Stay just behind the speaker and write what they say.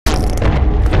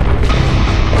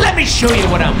me show you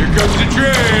what I'm... Here comes the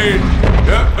train!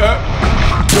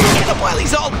 Get him while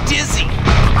he's all dizzy.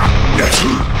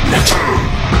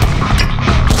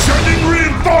 Sending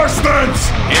reinforcements!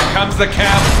 Here comes the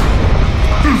cap.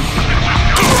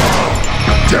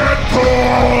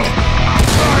 Deadpool!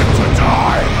 Time to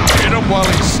die! Hit him while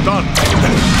he's stunned.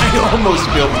 I almost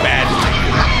feel bad for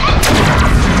you.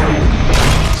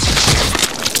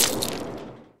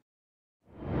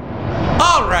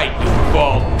 All right, you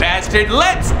bald bastard,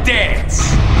 let's dance!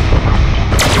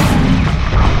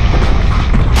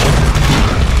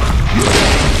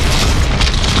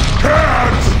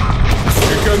 Hands!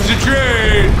 Here comes the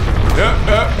train!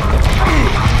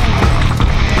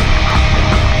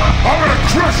 I'm gonna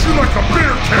crush you like a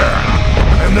beer can!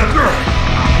 And then...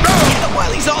 Get him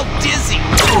while he's all dizzy.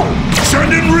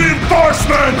 Send in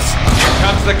reinforcements! Here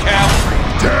comes the cavalry.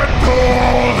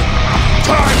 Deadpool!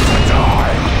 Time to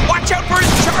die! Watch out for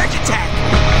his charge attack.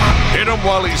 Hit him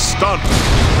while he's stunned.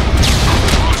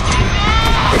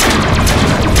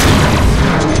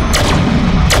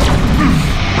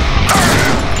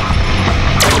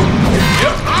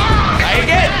 Yep. Try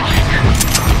again.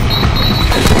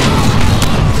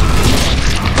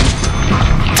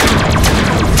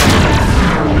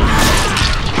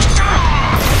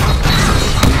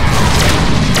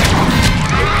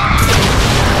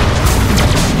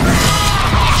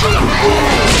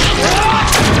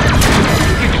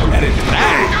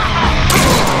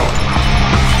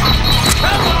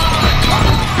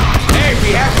 Hey, we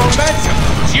have momentum.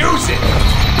 Use it.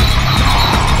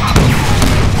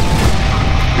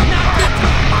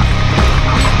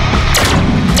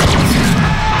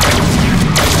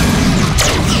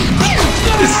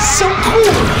 This is so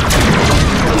cool!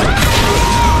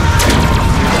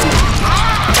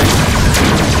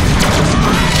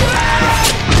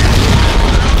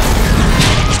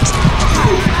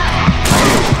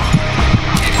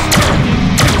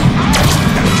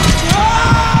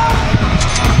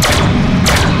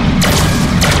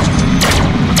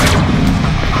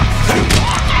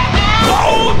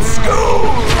 Old school!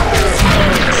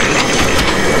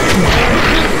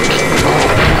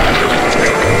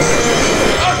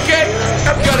 Okay,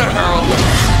 I'm gonna hurl.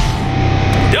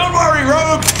 Don't worry,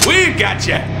 Rogue. We've got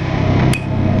you.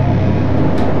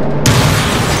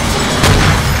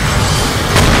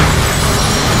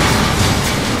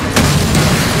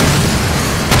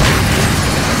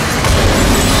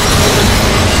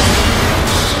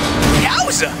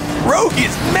 Yowza! Rogue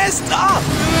is messed up.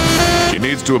 He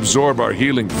needs to absorb our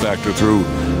healing factor through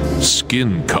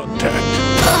skin contact.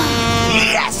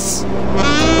 Yes!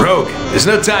 Rogue, there's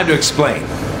no time to explain,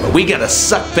 but we gotta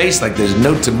suck face like there's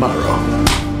no tomorrow.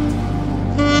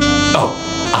 Oh,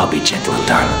 I'll be gentle,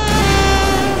 darling.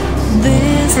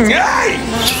 Hey!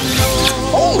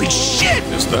 Holy shit!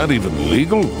 Is that even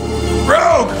legal?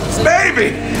 Rogue,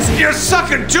 baby, you're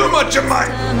sucking too much of my...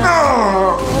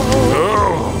 Oh,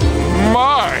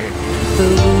 my!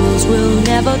 Those will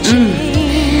never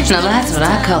change. Now that's what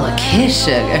I call a kiss,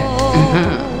 sugar.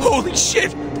 Holy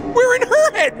shit, we're in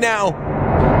her head now.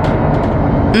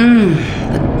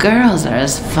 The girls are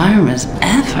as firm as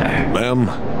ever. Ma'am,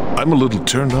 I'm a little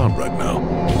turned on right now.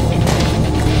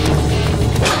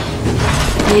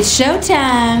 It's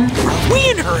showtime. Are we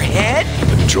in her head?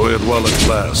 Enjoy it while it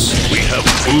lasts. We have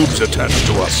boobs attached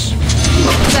to us.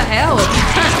 What the hell?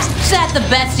 Is that the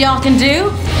best y'all can do?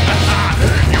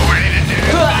 You ready to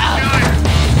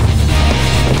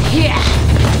Yeah.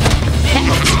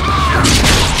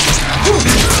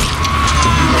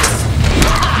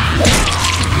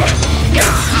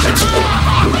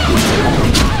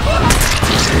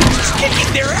 She's kicking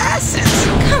their asses.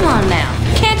 Come on now.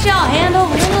 Can't y'all handle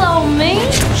little old me?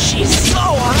 She's so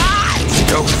hot.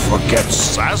 Don't forget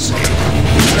sassy.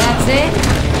 That's it?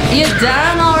 You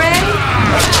done already?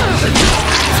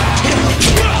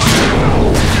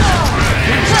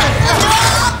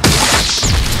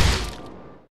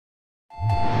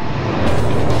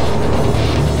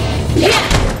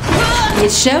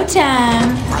 It's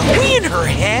showtime. Are we in her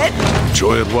head?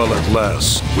 Enjoy it while it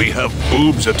lasts. We have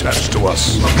boobs attached to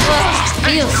us.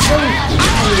 Feels so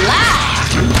alive.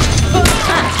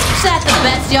 Is that the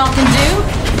best y'all can do?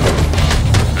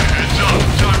 Hands up,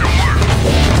 time to work.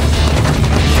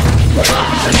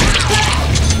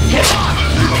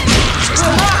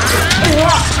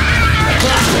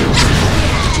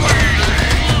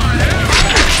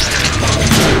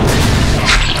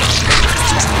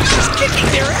 She's kicking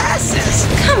their asses.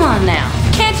 Come on now.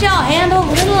 Can't y'all handle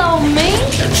little old me?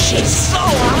 She's so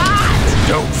hot.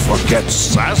 Don't forget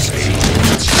sassy.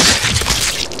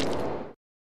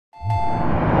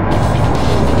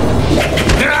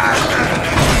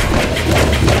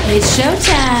 It's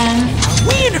showtime. Are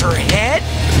we in her head?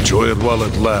 Enjoy it while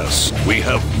it lasts. We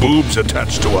have boobs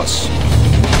attached to us.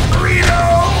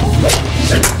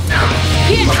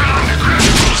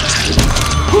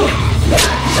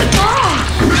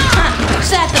 Is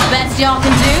that the best y'all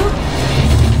can do?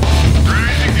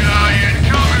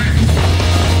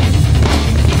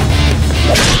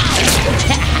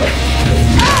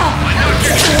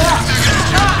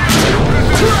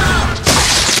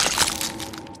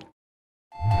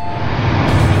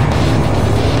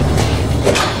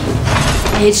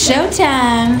 It's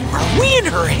showtime. Are we in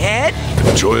her head?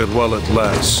 Enjoy it while it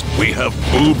lasts. We have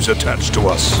boobs attached to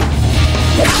us.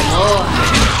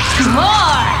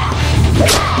 More!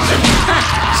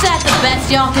 Is that the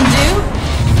best y'all can do?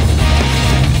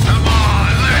 Come on,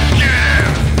 let's get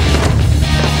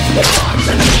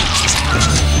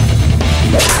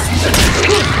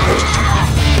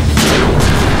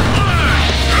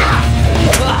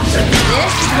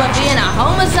This is what being a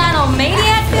homicidal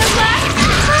maniac feels like?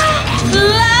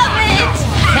 Love it!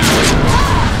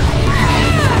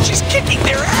 She's kicking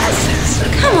their asses.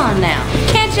 Come on now.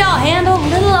 Can't y'all handle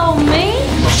little old me?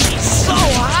 She's so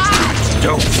hot.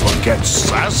 Don't forget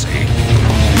sassy.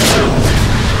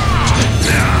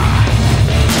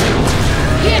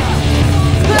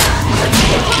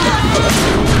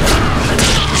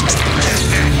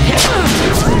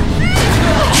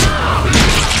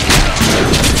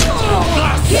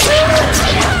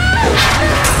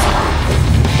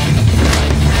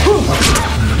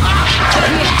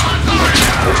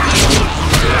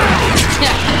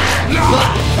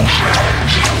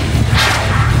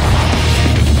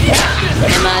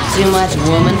 Am I too much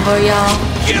woman for y'all?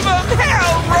 Give them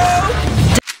hell, bro.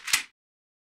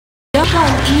 Don't go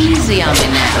easy on me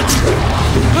now.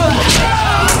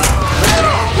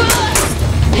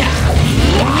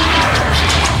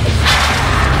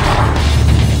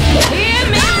 Hear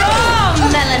me roar,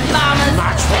 melon farmers.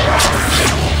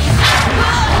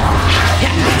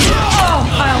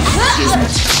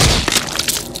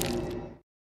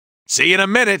 See you in a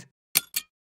minute.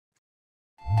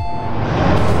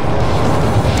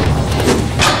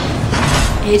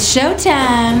 It's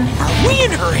showtime. Are we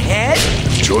in her head?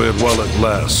 Enjoy it while it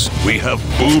lasts. We have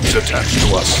boobs attached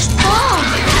to us. Oh,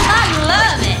 I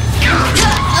love it.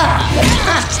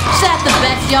 Is that the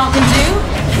best y'all can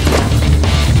do?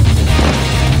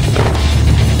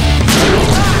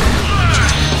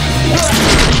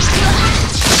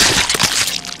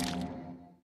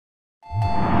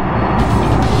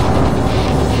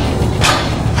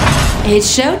 It's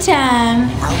showtime.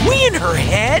 Are we in her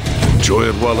head? Enjoy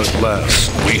it while it lasts.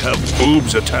 We have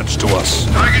boobs attached to us.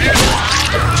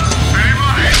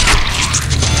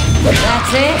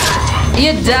 That's it?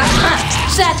 You done?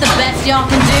 Is that the best y'all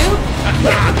can do?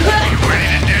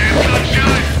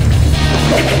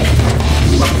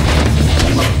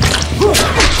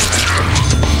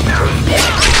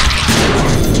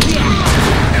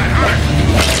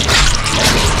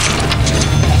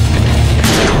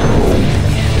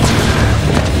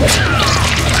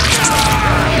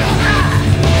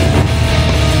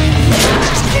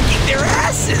 Kicking their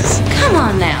asses. Come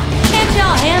on now. Can't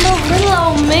y'all handle little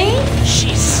old me?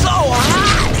 She's so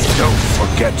hot. Don't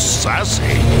forget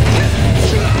sassy.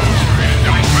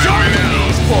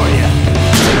 For you.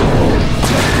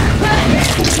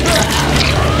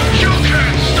 You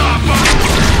can't stop us!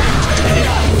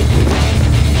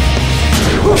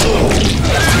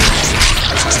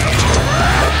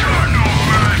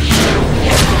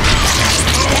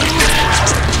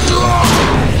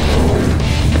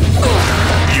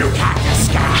 You got the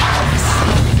scars.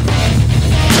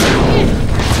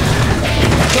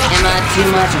 Am I too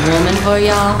much woman for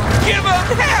y'all? Give them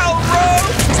hell, bro.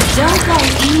 Don't go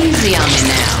easy on me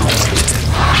now.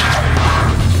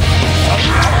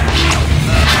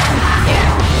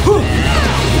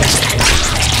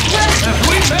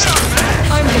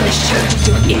 I'm gonna show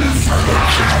you your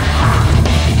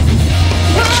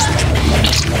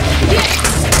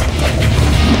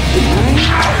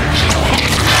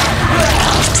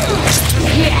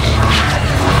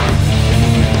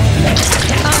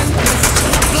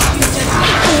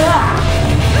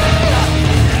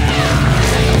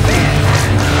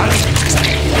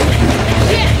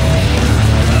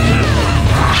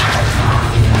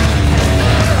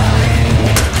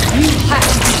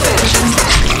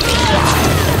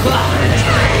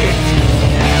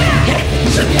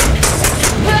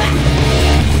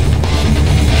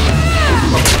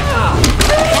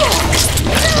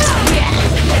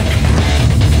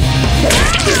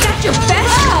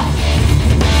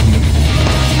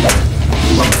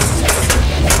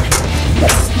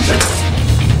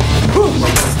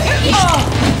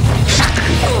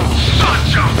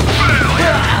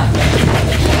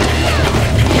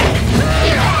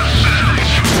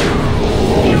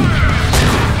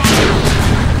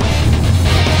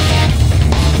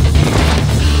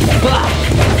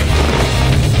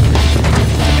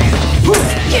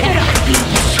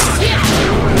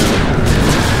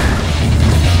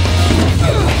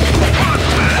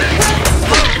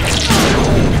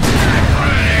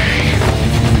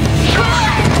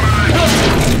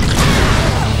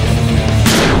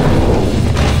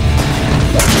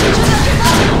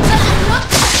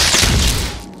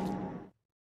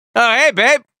Hey,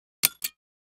 babe.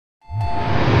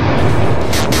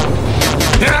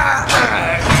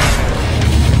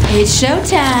 It's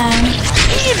showtime.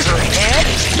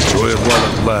 Enjoy it while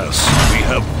it lasts. We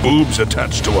have boobs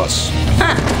attached to us.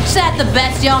 Huh. Is that the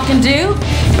best y'all can do?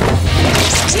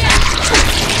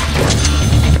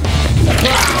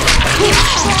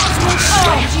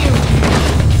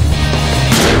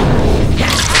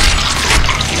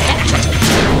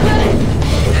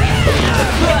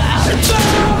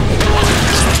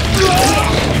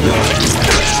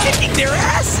 Kicking their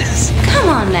asses. Come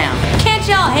on now. Can't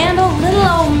y'all handle little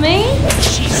old me?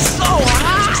 She's so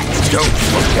hot. Don't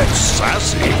forget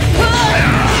Sassy.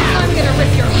 I'm gonna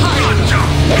rip your heart.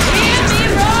 Hear me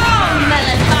wrong,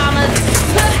 melon farmers.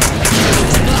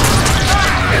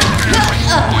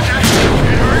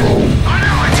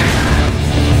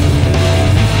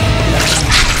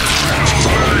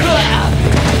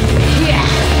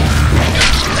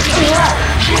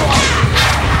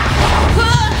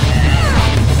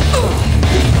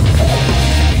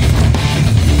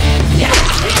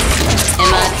 Am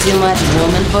I too much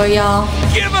woman for y'all?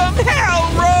 Give him hell,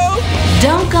 Rogue.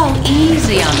 Don't go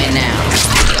easy on me now.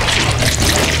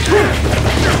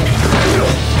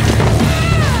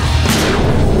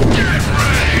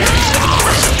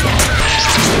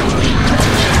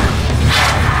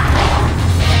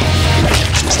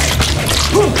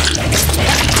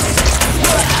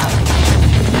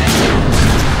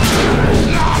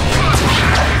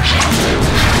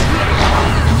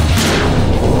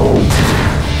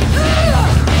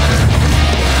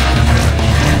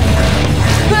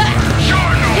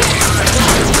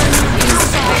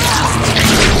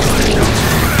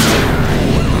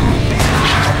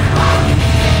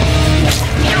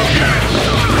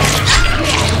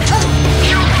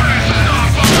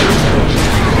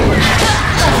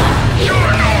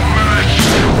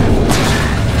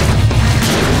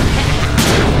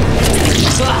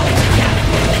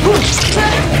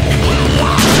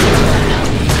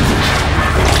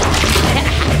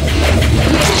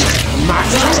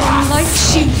 Like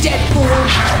you, Deadpool.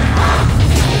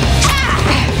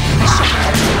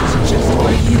 Just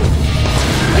for you.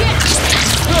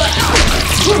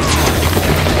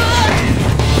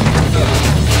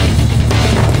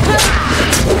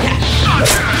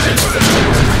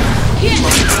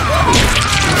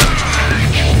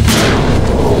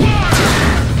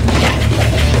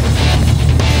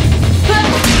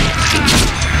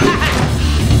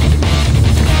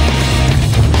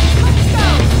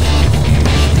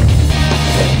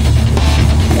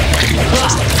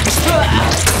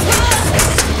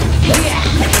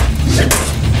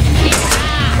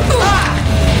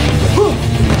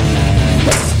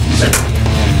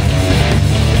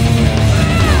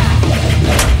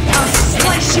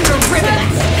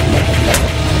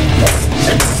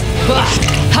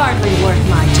 Hardly worth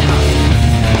my time.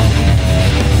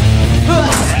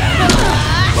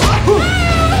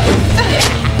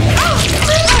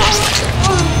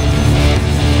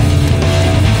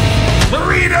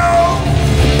 Burrito!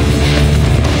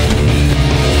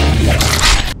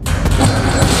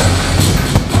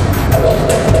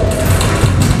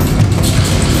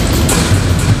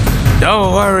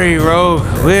 Don't worry, Rogue.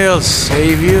 We'll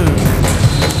save you.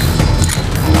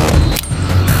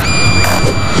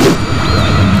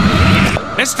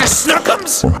 Mr.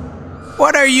 Snookums?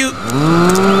 What are you...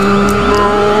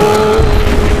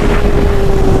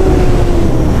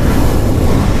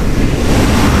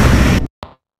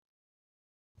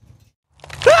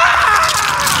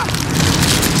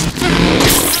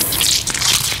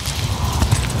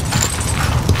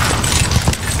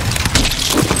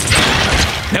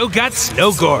 No guts,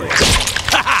 no gory.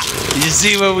 You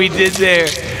see what we did there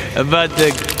about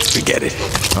the... Forget it.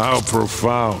 How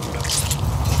profound.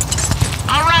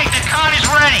 All right, the cart is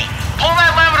ready. Pull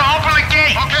that lever to open the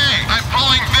gate. Okay, I'm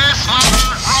pulling this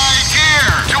lever right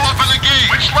here to open the gate.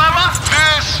 Which lever?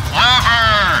 This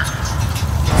lever.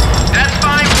 That's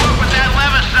fine. Work with that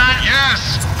lever, son.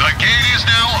 Yes, the gate is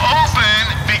now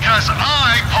open because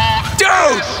I pulled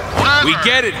Dude! this lever. We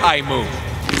get it, High Moon.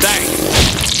 Thanks.